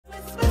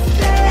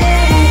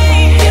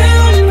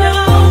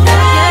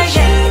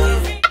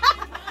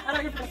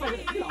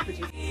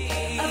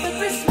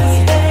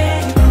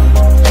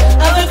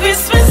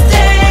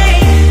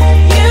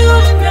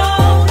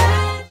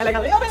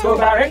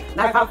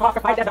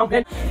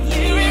coming.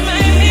 You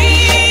remind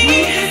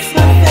me, it's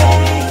my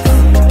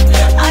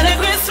face on a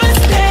Christmas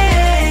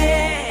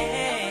day.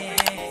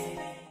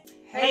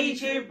 Hey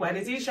YouTube, what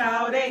is you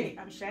shouting?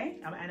 I'm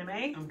Shay, I'm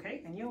Annamay, I'm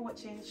Kate, and you're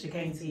watching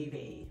Chicane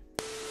TV.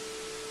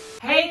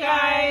 Hey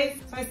guys!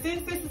 So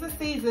since this is a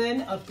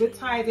season of good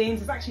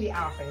tidings, it's actually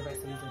our favourite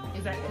season.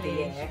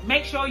 Exactly.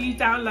 Make sure you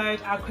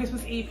download our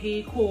Christmas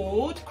EP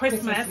called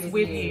Christmas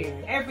with You.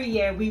 Every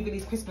year we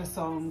release Christmas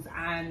songs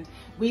and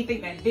we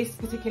think that this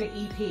particular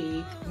EP,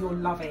 you'll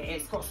love it.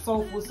 It's got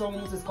soulful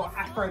songs, it's got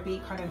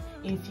Afrobeat kind of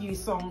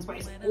infused songs, but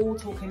it's all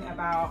talking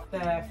about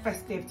the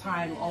festive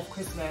time of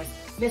Christmas.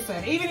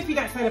 Listen, even if you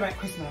don't celebrate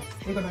Christmas,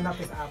 you're gonna love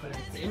this album.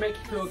 It makes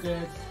you feel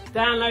good.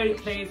 Download it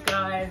please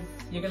guys.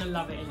 You're gonna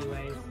love it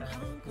anyway.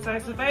 So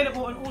it's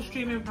available on all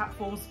streaming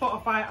platforms,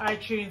 Spotify,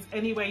 iTunes,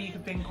 anywhere you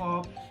can think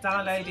of.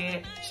 Download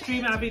it,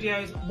 stream our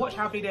videos, watch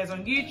our videos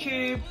on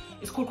YouTube.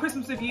 It's called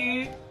Christmas with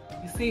You.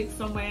 You see it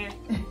somewhere.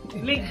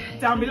 Link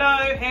down below,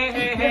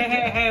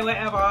 here,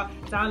 wherever.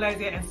 Download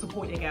it and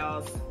support your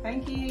girls.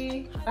 Thank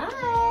you.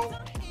 Bye.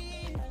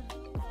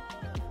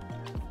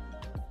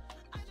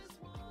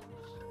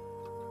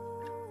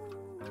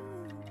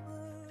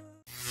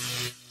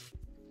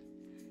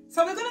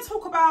 So we're going to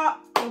talk about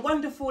the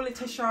wonderful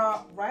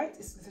Letitia Wright.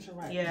 It's Letitia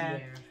Wright.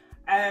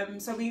 Yeah.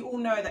 So we all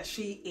know that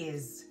she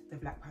is the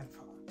Black Panther.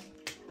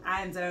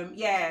 And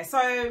yeah, so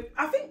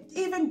I think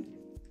even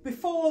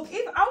before,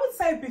 I would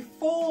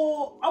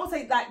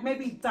say like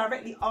maybe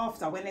directly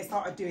after when they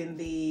started doing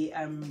the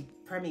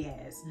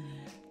premieres,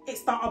 it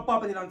started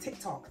bubbling on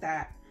TikTok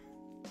that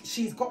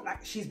she's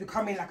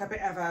becoming like a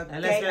bit of a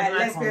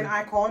lesbian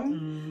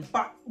icon.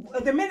 But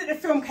the minute the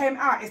film came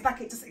out, it's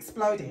like it just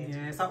exploded.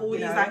 Yeah, so all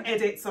these like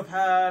edits of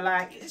her,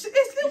 like it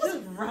was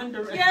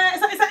random. Yeah,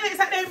 it's like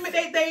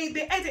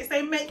the edits,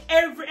 they make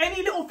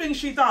any little thing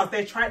she does,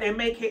 they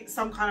make it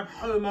some kind of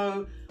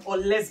homo or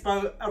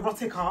lesbo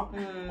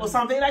erotica or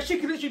something. Like she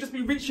could literally just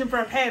be reaching for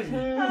a pen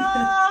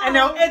and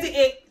they'll edit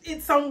it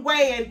in some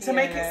way and to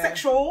make it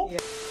sexual. Yeah.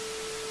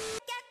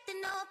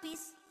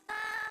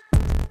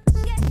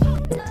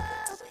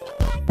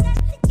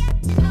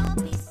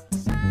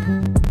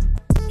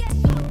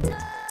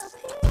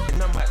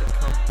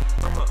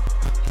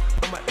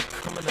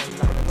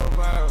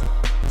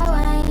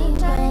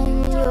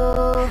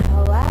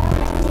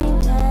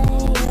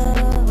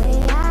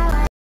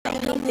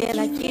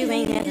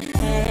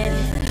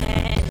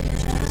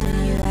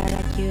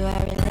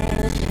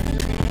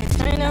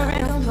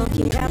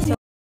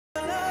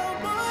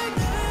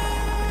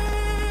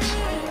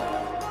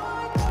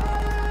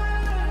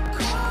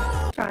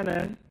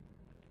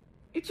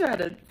 You trying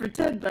to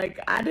pretend like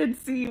I didn't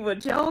see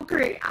what y'all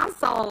create. I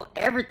saw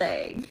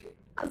everything.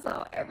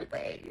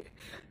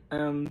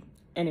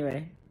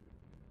 Anyway.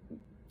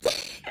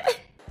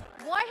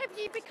 Why have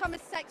you become a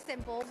sex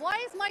symbol?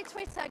 Why is my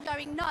Twitter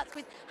going nuts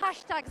with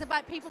hashtags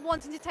about people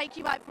wanting to take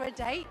you out for a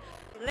date?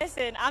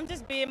 Listen, I'm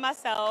just being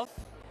myself.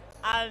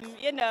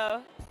 You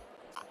know,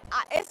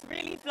 it's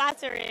really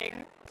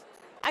flattering.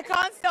 I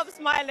can't stop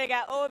smiling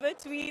at all the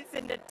tweets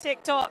and the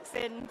TikToks,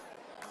 and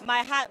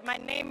my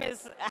name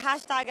is a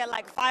hashtag at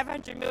like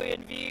 500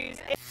 million views.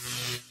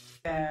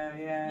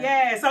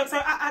 Yeah. So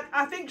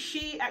I think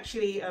she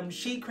actually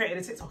she created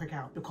a TikTok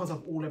account because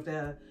of all of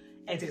the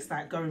edits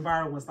that going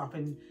viral and stuff,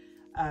 and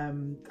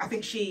I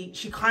think she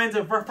kind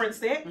of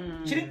referenced it.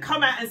 She didn't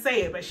come out and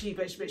say it, but she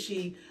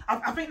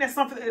I think there's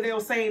something that they were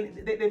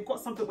saying. They've got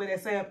something where they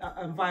say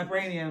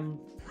vibranium.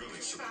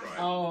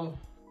 Oh,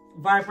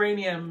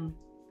 vibranium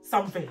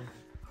something.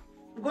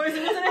 What is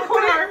it? Wasn't it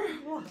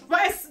called?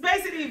 But it's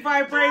basically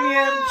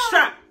vibranium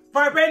strap.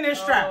 Vibranium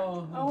strap.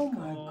 Oh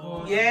my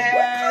god.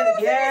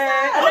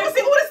 Yeah.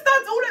 Obviously, all the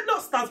studs,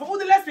 not studs, but all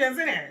the lesbians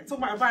in it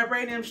talking about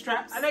vibranium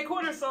straps. And they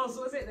call themselves,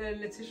 was it the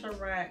Letitia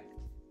Wright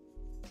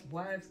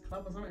Wives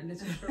Club or something?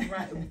 Letitia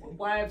Wright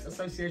Wives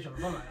Association or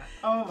something like that.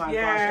 Oh my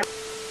gosh.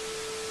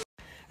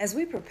 As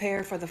we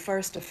prepare for the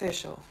first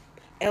official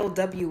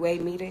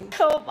LWA meeting,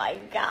 Oh my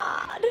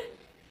God.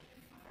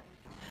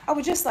 I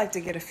would just like to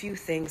get a few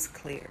things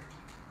clear.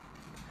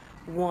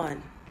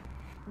 1,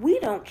 we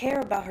don't care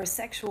about her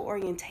sexual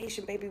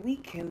orientation, baby. We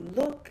can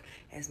look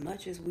as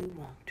much as we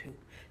want to.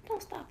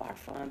 Don't stop our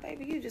fun,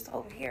 baby. You just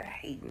over here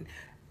hating.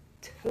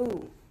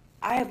 2,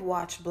 I have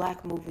watched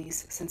Black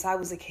movies since I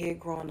was a kid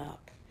growing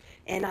up,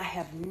 and I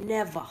have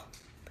never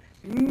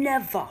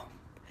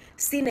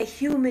seen a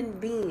human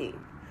being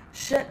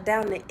shut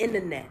down the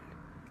internet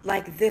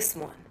like this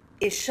one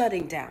is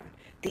shutting down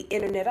the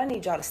internet. I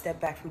need y'all to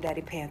step back from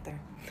Daddy Panther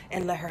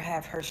and let her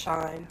have her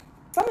shine.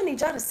 So I'm gonna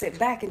need y'all to sit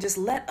back and just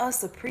let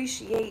us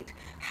appreciate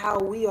how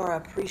we are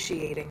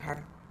appreciating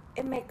her.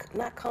 It may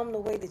not come the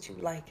way that you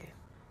like it,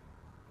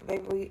 but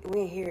baby, we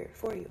ain't here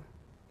for you.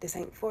 This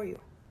ain't for you.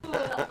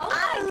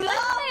 I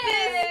love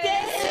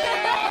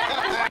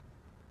this.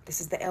 This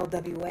is the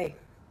LWA.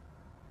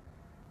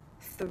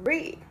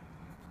 3,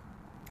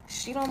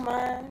 she don't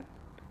mind.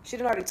 She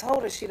done already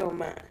told us she don't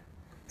mind.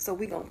 So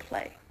we gonna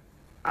play.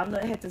 I'm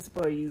not here to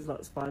spoil you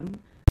lot's fun.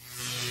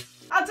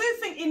 I do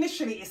think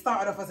initially it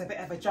started off as a bit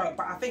of a joke,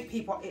 but I think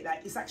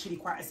it's actually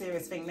quite a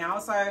serious thing now.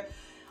 So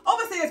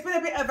obviously there's been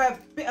a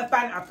bit of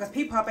banter because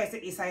people are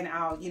basically saying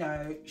how, you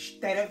know,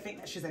 they don't think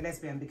that she's a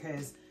lesbian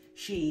because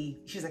she's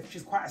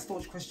quite a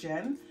staunch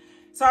Christian.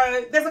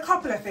 So there's a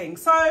couple of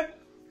things. So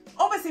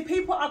obviously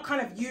people are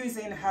kind of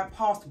using her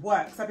past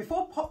work. So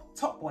before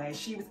Top Boy,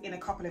 she was in a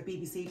couple of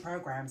BBC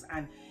programs,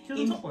 and She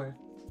was on Top Boy?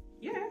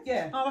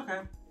 yeah. Oh,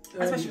 okay.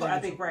 That's when she got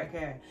her big break,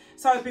 yeah.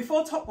 So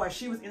before Top Boy,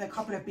 she was in a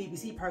couple of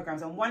BBC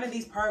programs, and one of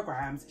these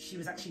programs, she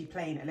was actually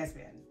playing a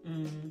lesbian.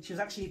 She was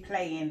actually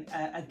playing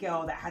a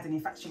girl that had an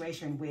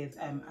infatuation with,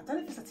 I don't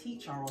know if it's a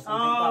teacher or something.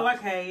 Oh, but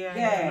okay, yeah.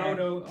 Yeah. An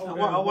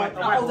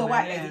older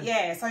white lady,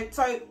 yeah.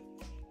 So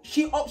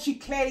she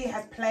clearly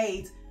has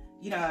played,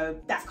 you know,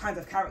 that kind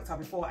of character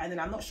before, and then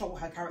I'm not sure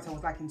what her character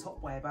was like in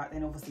Top Boy, but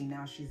then obviously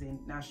now she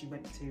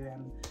went to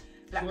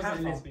Black Panther.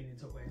 She wasn't a lesbian in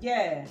Top Boy.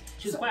 Yeah.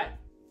 She was quite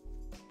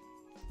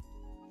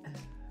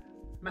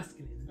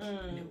masculine a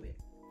little bit.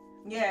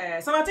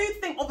 Yeah, so I do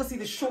think obviously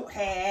the short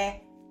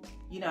hair,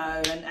 you know,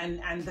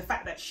 and the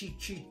fact that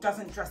she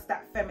doesn't dress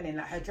that feminine,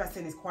 like her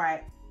dressing is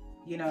quite,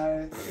 you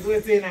know, she's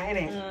always doing that,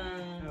 innit?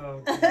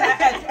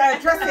 Her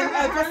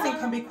dressing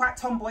can be quite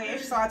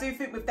tomboyish, so I do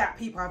think with that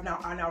people are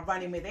now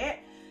running with it.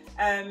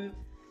 And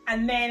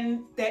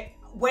then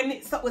when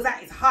it was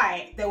at its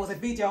height, there was a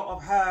video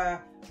of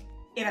her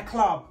in a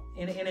club.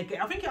 In a gay,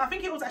 I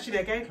think it was actually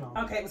a gay club.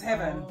 Okay, it was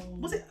Heaven.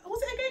 Was it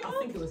a gay club? I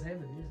think it was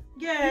Heaven, yeah.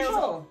 Yeah,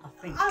 Sure?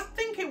 I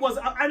think it was.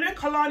 I know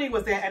Kehlani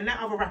was there, and that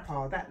other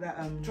rapper, that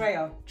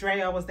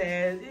Drea was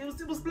there.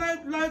 It was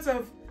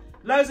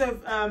loads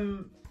of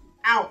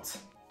out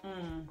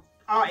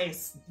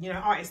artists, you know,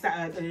 artists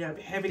that are, you know,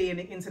 heavily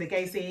into the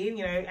gay scene,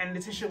 you know. And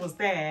Letitia was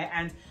there,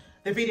 and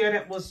the video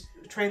that was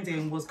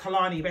trending was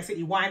Kehlani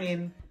basically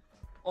whining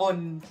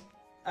on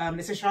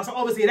Letitia. So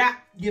obviously that,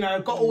 you know,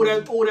 got all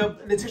the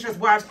Letitia's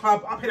Wives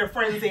Club up in a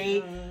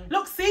frenzy.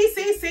 Look, see,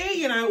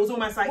 you know, it was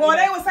almost like, well,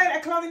 they were saying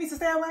that Kehlani needs to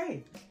stay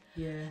away.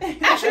 Yeah.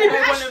 Actually,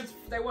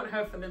 they want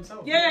her for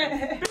themselves.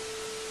 Yeah.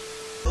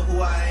 Who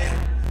I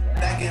am.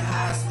 Back in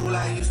high school,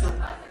 I used to.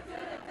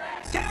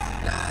 Now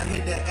I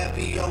hit the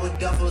Apio with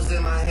duffels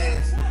in my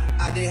hands.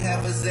 I did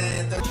have a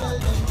Xan.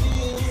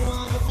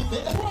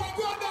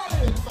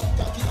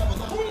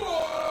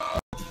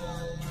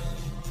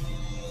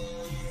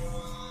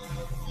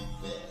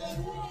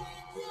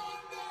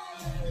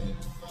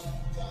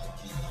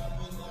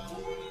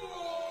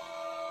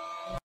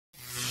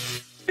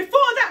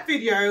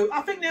 Video,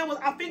 I think One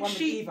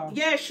with Eva. I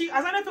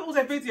don't know if it was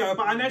a video,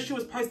 but I know she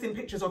was posting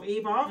pictures of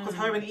Eva because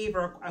her and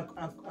Eva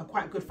are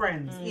quite good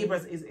friends. Eva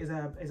is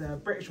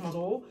a British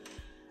model,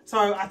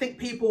 so I think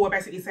people were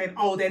basically saying,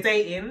 oh, they're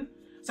dating.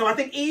 So I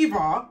think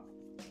Eva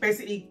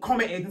basically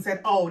commented and said,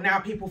 oh, now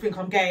people think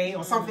I'm gay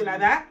or something like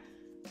that,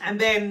 and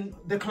then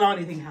the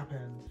Kehlani thing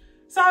happened.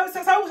 So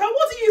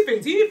what do you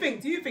think? Do you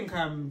think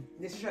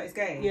This shirt is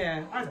gay?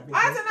 Yeah, I don't know.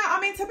 I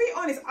mean, to be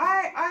honest,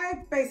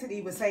 I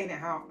basically was saying it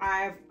how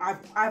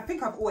I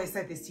think I've always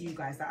said this to you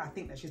guys, that I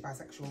think that she's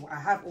bisexual. I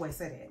have always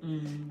said it.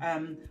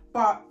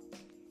 But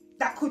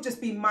that could just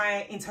be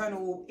my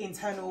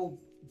internal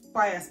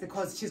bias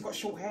because she's got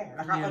short hair.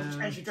 Like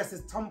and she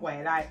dresses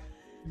tomboy. Like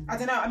I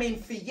don't know. I mean,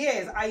 for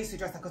years I used to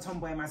dress like a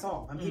tomboy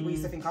myself, and people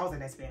used to think I was a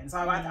lesbian. So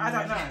I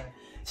don't know.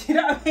 Do you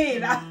know what I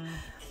mean?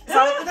 So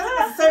it doesn't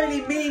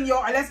necessarily mean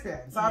you're a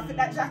lesbian. So I think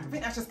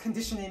that's just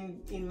conditioning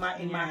in my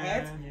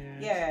head.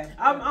 Yeah.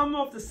 I'm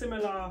of the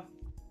similar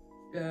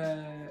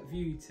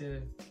view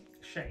to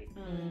Shay.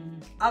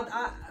 I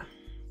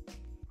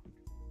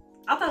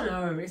don't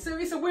know. It's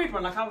a weird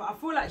one. Like I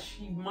feel like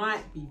she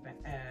might be bi,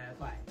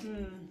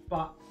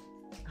 but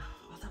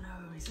I don't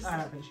know. It's just, I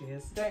don't think she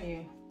is. Don't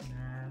you?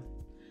 Nah.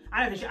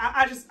 I don't think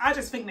I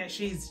just think that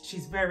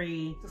she's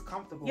very just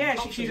comfortable. Yeah,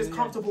 she's just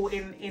comfortable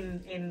in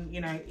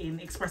you know, in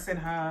expressing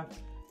her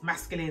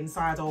masculine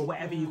side or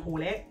whatever you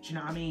call it. Do you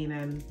know what I mean?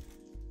 And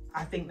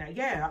I think that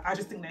I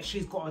just think that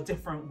she's got a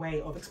different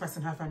way of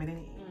expressing her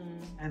femininity,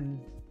 and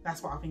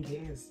that's what I think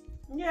it is.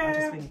 Yeah. I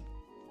just think.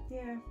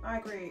 Yeah, I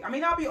agree. I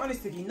mean, I'll be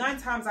honest with you. 9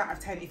 times out of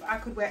 10, if I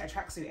could wear a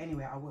tracksuit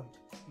anywhere, I would.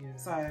 Yeah.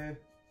 So.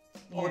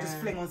 Or just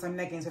fling on some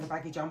leggings with a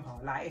baggy jumper.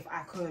 Like, if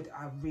I could,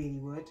 I really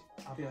would.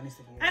 I'll be honest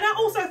with you. And I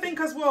also think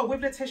as well, with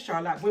Letitia,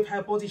 like with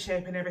her body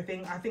shape and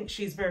everything, I think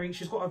she's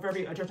got a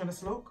very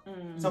androgynous look.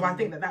 So I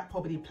think that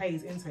probably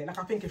plays into it. Like,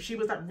 I think if she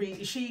was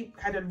she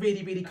had a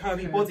really, really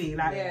curvy body,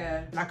 like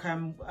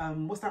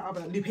what's that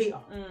other,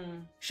 Lupita.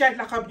 She had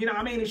like you know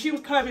what I mean? If she was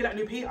curvy like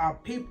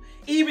Lupita,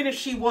 even if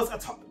she was a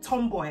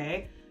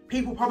tomboy,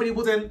 people probably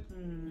wouldn't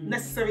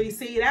necessarily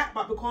see that,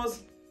 but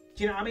because,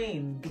 do you know what I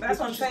mean? But that's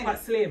what I'm saying. Quite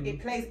slim. It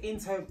plays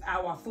into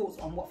our thoughts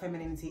on what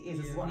femininity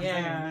is what I'm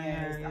saying.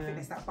 I think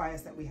it's that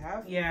bias that we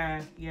have.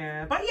 Yeah.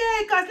 But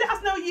yeah, guys, let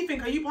us know what you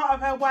think. Are you part of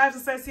her Wives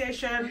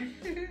Association?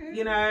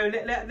 You know,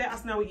 let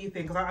us know what you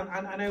think. Because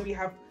I know we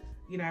have,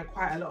 you know,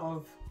 quite a lot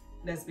of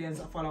lesbians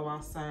that follow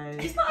us. So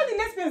it's not only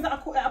lesbians that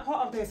are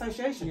part of the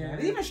association. Yeah.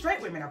 Even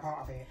straight women are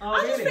part of it.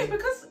 I just think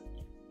because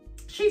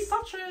she's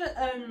such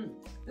a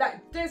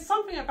like, there's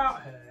something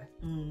about her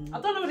I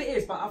don't know what it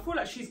is, but I feel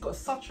like she's got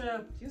such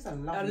a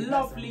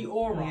lovely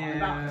aura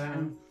about her,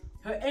 and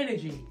her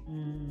energy.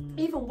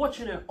 Even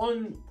watching her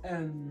on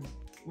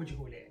what do you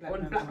call it?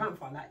 Black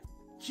Panther, like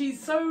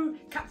she's so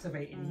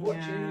captivating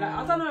watching. Like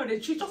I don't know,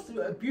 she's just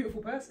a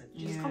beautiful person.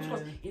 She just comes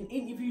across in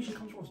interviews. She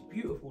comes across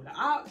beautiful.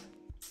 Like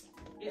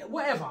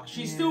whatever,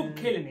 she's still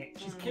killing it.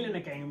 She's killing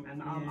the game,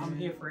 and I'm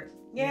here for it.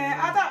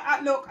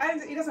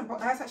 It doesn't.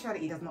 Her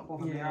sexuality does not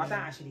bother me. I don't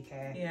actually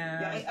care.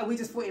 We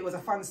just thought it was a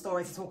fun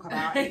story to talk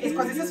about. It's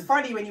because it's just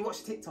funny when you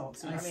watch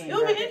TikToks. You know what I mean?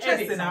 It'll be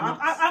interesting.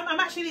 I'm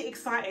actually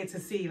excited to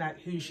see like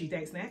who she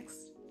dates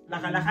next.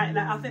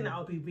 I think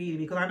that'll be really,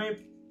 because I know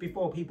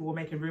before people were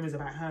making rumours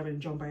about her and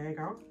John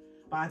Boyega,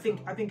 but I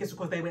think it's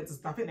because they went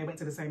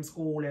to the same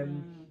school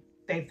and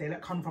they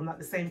come from like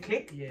the same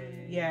clique.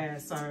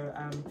 So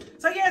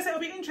it'll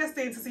be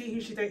interesting to see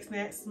who she dates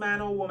next,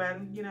 man or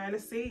woman. You know,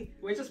 let's see.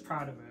 We're just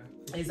proud of her.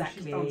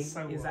 Exactly. She's done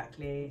so well.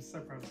 Exactly. I'm so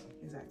proud of her.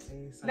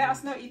 Exactly. So Let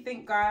us know what you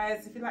think,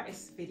 guys. If you like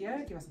this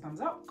video, give us a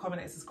thumbs up,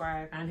 comment and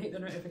subscribe, and hit the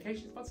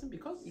notifications button,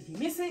 because if you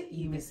miss it,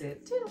 you miss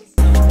it.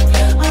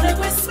 On a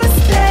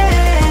Christmas day.